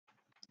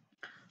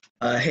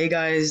Hey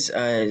guys,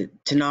 to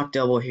knock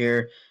double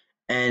here,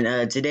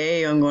 and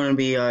today I'm going to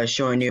be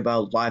showing you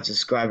about live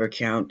subscriber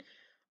count.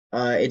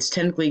 It's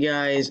technically,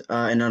 guys,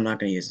 and I'm not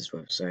going to use this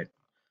website.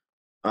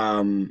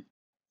 Um,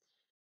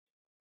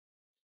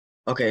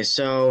 okay,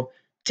 so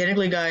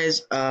technically,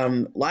 guys,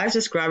 live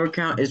subscriber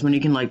count is when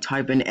you can like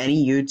type in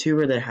any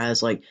YouTuber that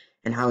has like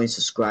and how many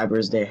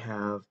subscribers they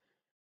have,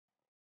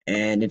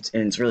 and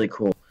it's really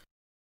cool.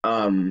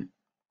 Um,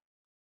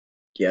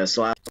 yeah,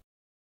 so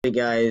hey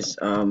guys,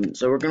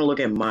 so we're gonna look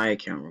at my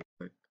account real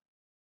quick.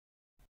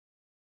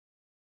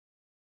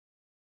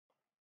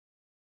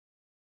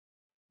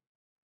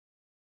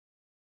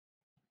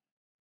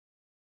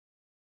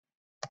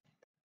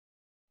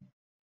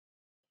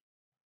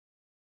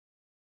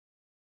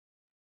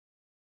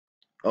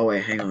 Oh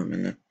wait, hang on a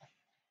minute.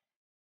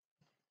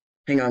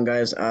 Hang on,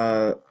 guys.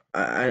 I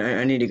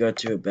need to go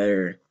to a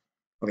better.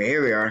 Okay,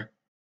 here we are.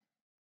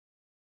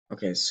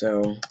 Okay,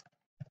 so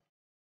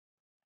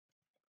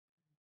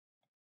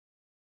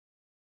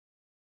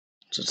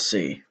let's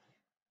see.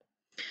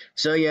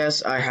 So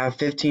yes, I have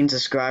 15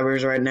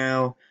 subscribers right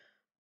now.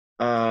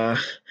 Uh,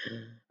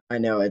 I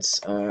know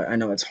it's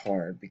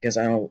hard because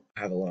I don't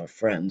have a lot of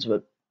friends,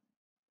 but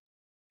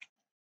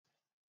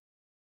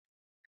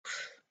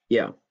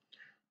yeah.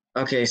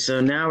 Okay,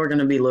 so now we're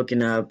gonna be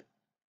looking up.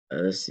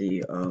 Let's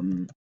see.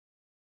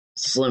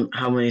 Slim.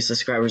 How many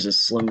subscribers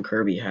does Slim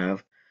Kirby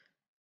have?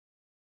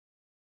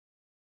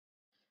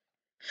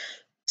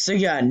 So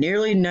yeah,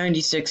 nearly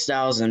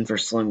 96,000 for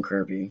Slim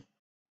Kirby.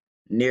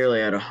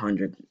 Nearly at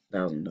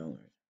 $100,000.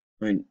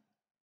 I mean,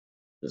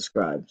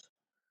 subscribes.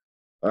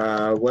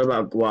 What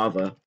about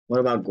guava? What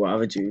about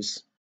guava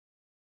juice?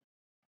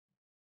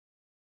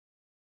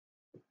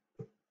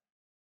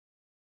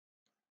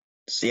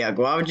 So yeah,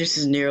 guava juice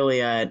is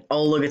nearly at.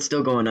 Oh, look, it's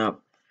still going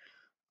up.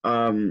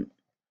 Um,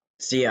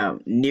 so yeah,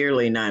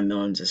 nearly 9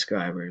 million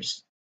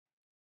subscribers.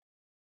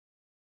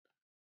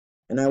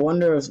 And I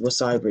wonder if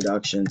Wasabi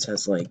Productions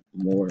has like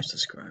more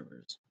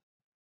subscribers.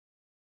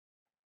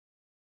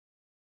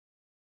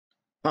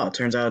 Oh, it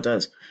turns out it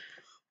does.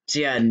 So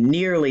yeah,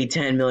 nearly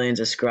 10 million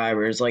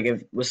subscribers. Like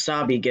if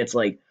Wasabi gets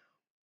like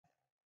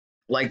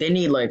they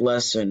need like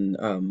less than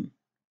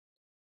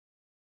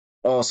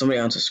oh, somebody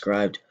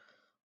unsubscribed.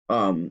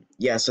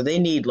 Yeah, so they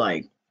need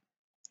like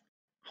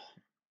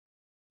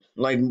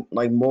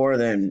more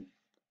than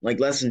like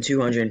less than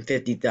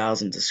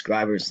 250,000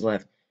 subscribers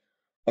left.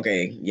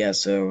 Okay, yeah,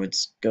 so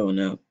it's going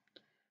up.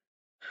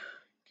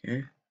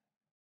 Okay.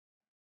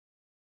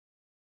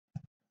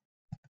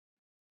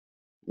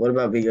 What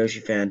about Big Yoshi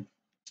fan?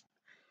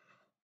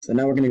 So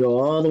now we're gonna go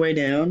all the way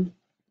down.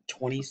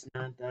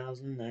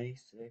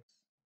 29,096.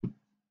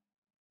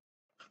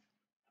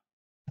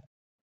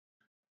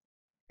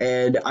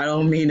 And I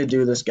don't mean to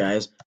do this,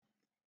 guys.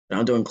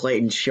 I'm doing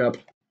Clayton Shup.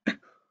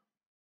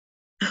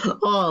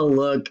 Oh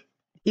look.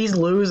 He's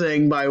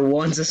losing by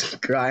one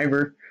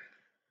subscriber.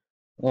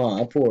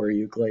 Oh, poor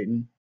you,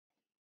 Clayton.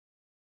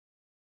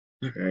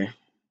 Okay.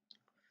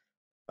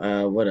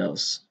 What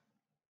else?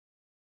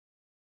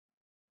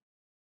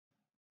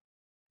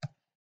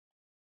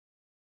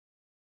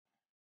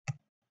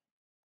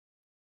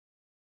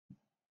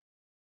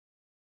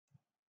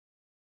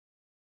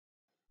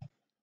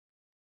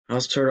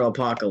 How's Turtle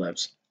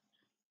Apocalypse?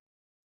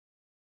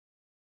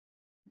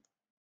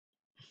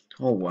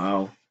 Oh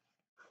wow.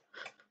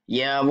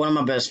 Yeah, one of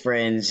my best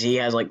friends, he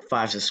has like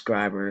 5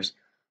 subscribers.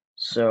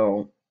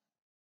 So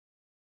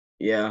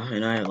yeah,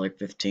 and I have like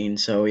 15.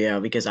 So yeah,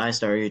 because I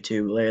started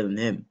YouTube later than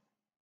him.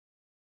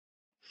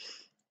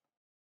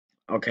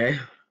 Okay.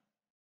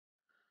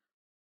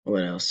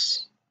 What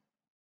else?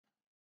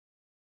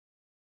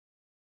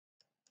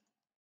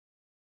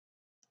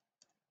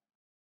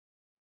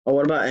 Oh,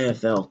 what about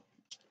NFL?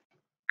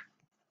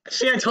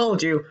 See, I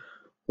told you.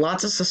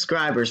 Lots of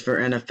subscribers for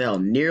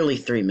NFL, nearly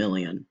 3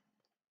 million.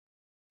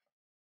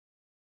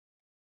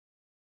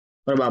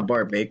 What about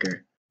Bart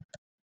Baker?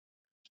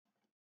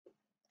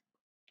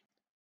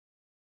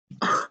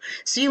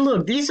 See,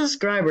 look, these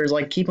subscribers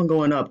like keep on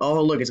going up.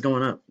 Oh, look, it's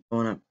going up,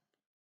 going up.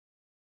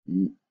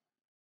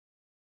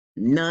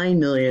 9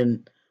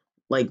 million,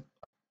 like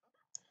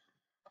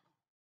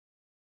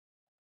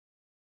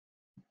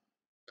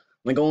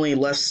only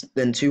less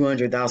than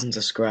 200,000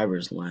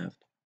 subscribers left.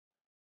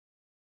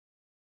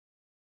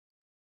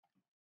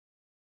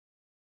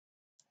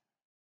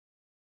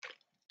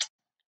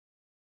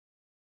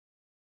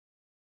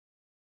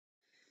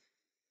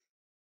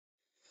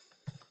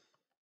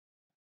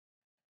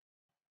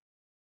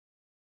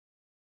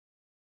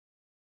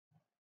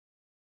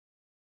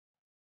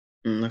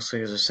 Looks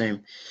like it's the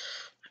same.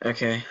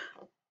 Okay,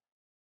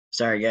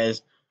 sorry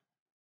guys.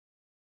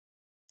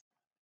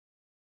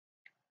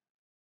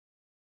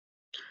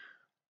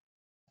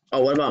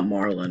 Oh, what about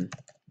Marlon?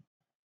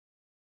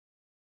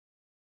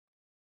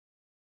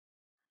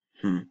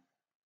 Hmm.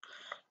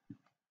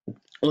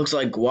 Looks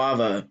like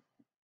Guava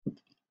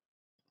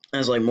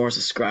has like more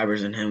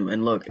subscribers than him,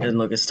 and look,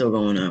 it's still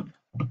going up.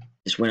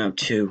 Just went up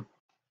 2.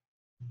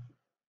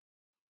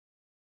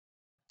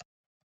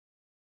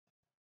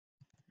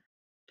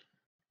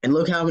 And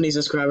look how many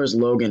subscribers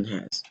Logan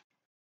has.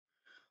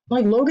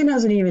 Like Logan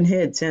hasn't even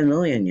hit 10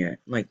 million yet.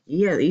 Like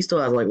he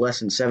still has like less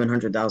than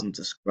 700,000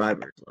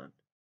 subscribers left.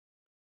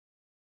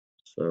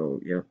 So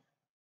yeah.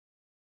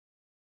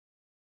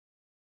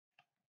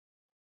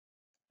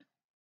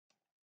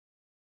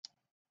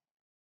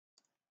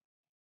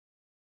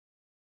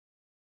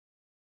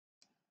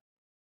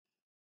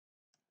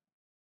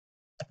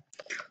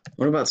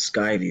 What about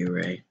Skyview,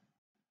 Ray?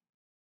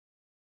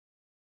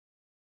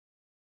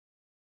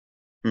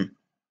 Hmm.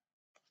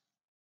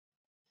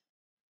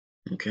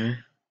 Okay.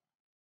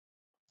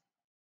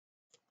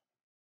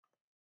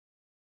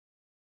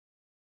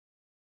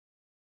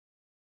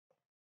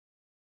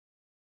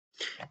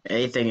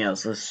 Anything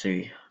else? Let's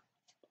see.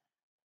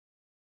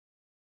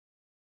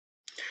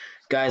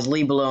 Guys,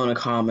 leave below in the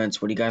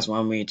comments what do you guys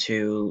want me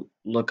to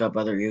look up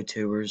other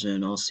YouTubers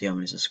and I'll see how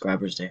many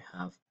subscribers they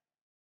have.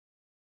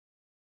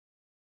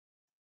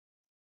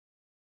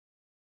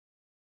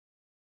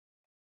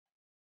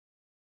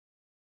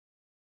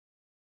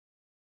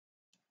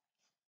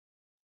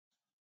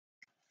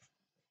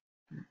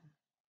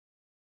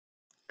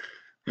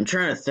 I'm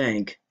trying to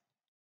think.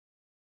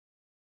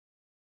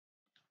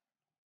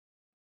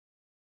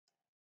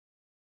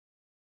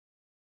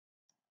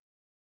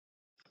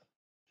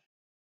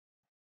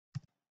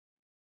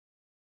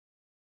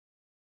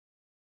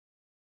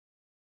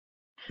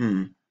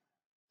 Hmm.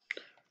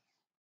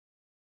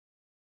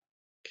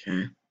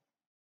 Okay.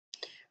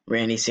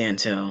 Randy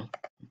Santel,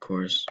 of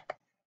course.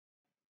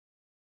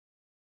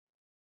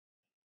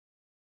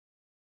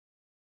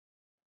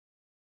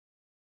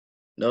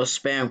 No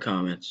spam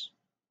comments.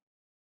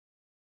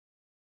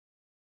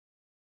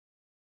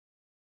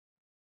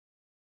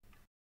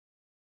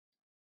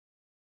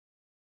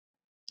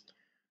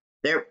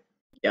 There.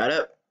 Got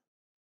it.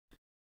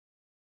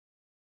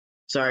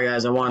 Sorry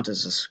guys, I want to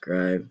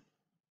subscribe.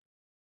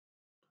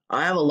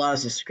 I have a lot of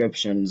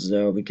subscriptions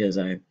though because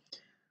I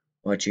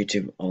watch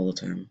YouTube all the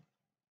time.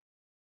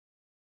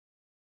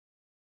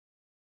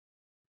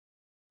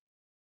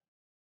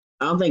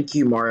 I don't think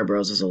Q Mario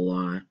Bros is a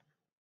lot.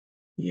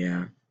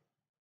 Yeah.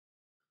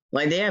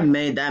 Like they have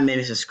made that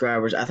many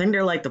subscribers. I think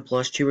they're like the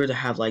plus tubers that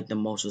have like the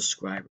most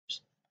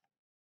subscribers.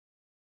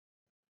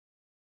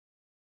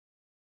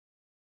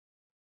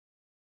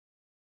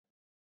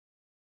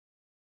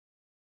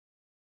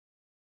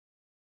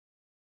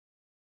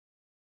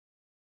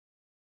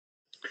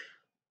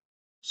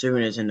 Super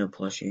Nintendo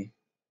plushie.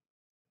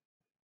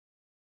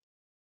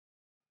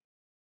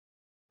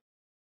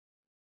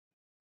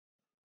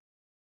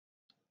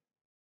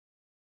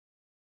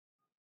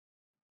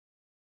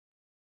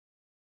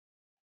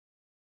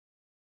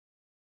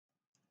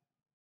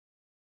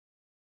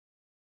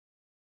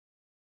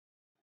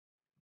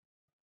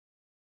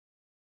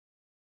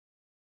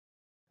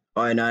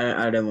 Oh, no,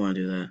 I didn't want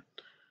to do that.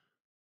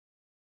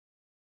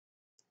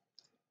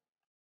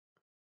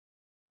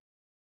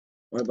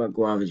 What about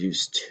Guava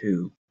Juice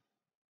 2?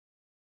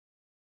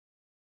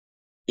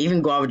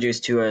 Even Guava Juice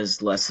 2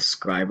 has less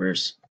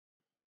subscribers.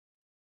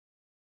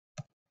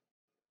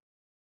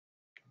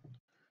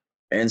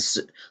 And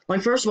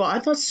like, first of all, I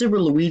thought Super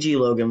Luigi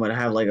Logan would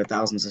have like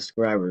 1,000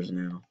 subscribers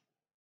now.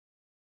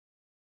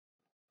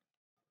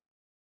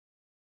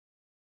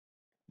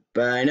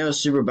 But I know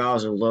Super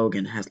Bowser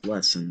Logan has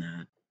less than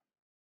that.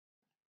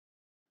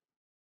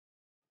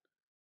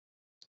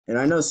 And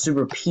I know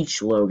Super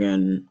Peach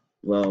Logan,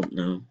 well,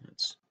 no,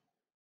 that's...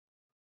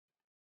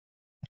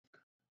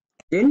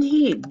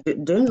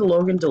 Didn't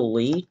Logan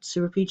delete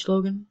Super Peach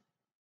Logan?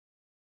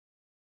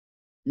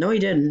 No, he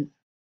didn't.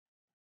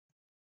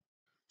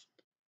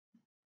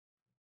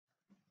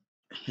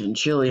 And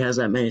Chili has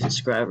that many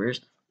subscribers.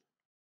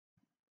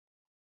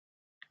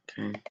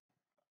 Okay.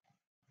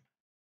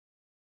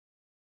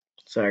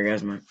 Sorry,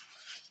 guys, my...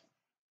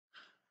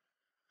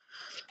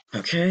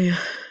 Okay.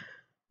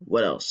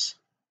 What else?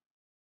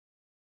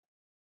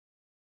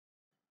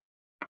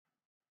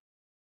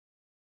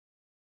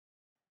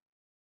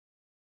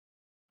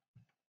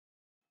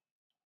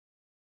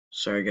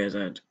 Sorry, guys,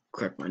 I had to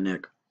crack my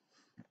neck.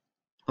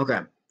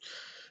 Okay.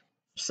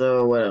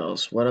 So, what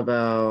else? What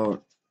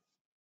about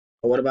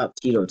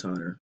Tito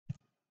Totter?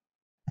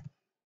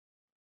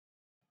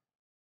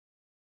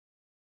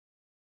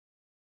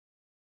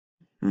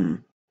 Hmm.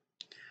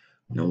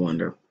 No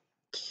wonder.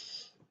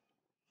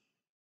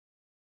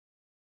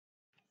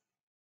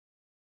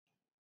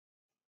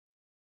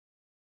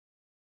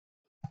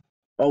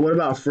 Oh, what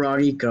about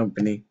Froggy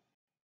Company?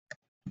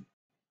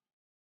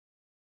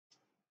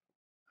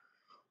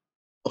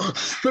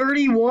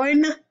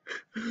 31?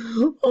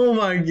 Oh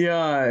my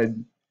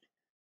god.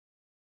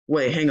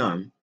 Wait, hang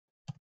on.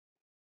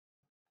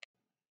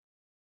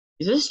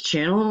 Is this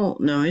channel?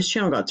 No, his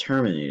channel got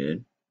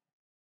terminated.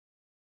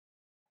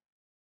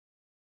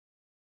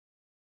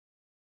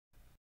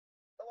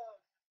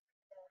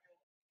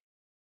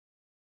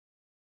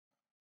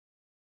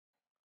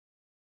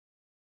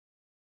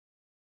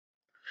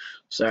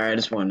 Sorry, I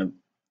just wanted to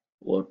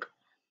look.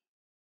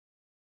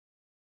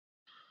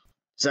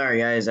 Sorry,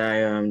 guys,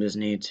 I just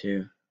need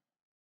to.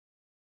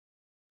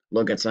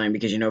 look at something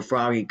because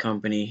Froggy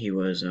Company, he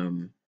was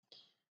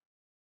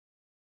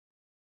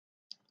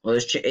well,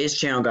 his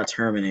channel got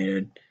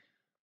terminated.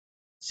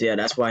 So yeah,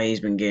 that's why he's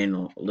been getting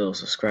a little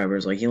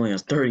subscribers. Like he only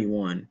has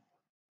 31.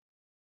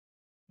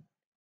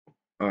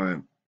 All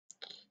right.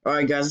 All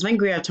right, guys. I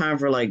think we have time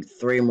for like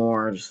 3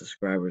 more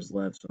subscribers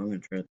left. So I'm gonna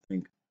try to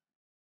think.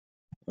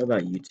 What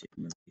about YouTube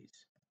movies?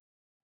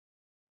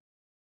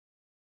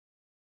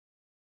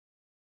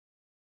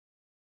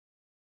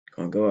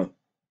 Come on, go up.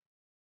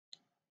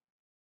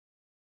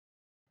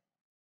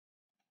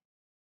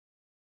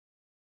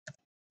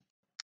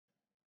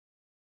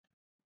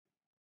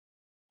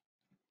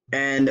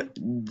 And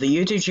the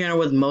YouTube channel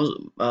with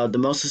the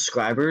most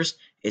subscribers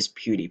is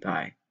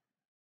PewDiePie.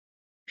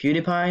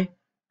 PewDiePie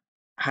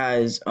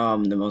has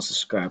the most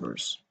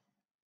subscribers,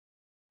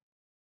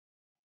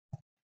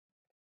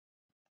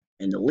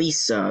 and the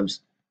least subs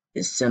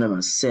is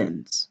Cinema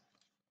Sins.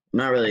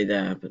 Not really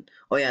that, but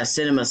oh yeah,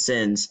 Cinema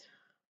Sins.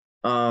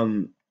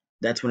 Um,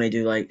 that's when they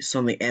do like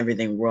something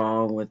everything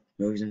wrong with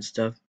movies and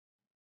stuff.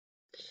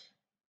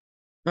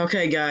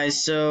 Okay,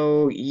 guys.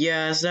 So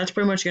yes, that's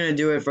pretty much gonna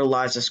do it for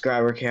live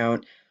subscriber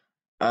count.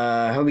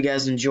 I hope you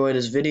guys enjoyed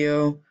this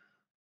video.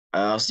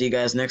 I'll see you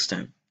guys next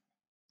time.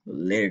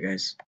 Later,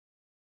 guys.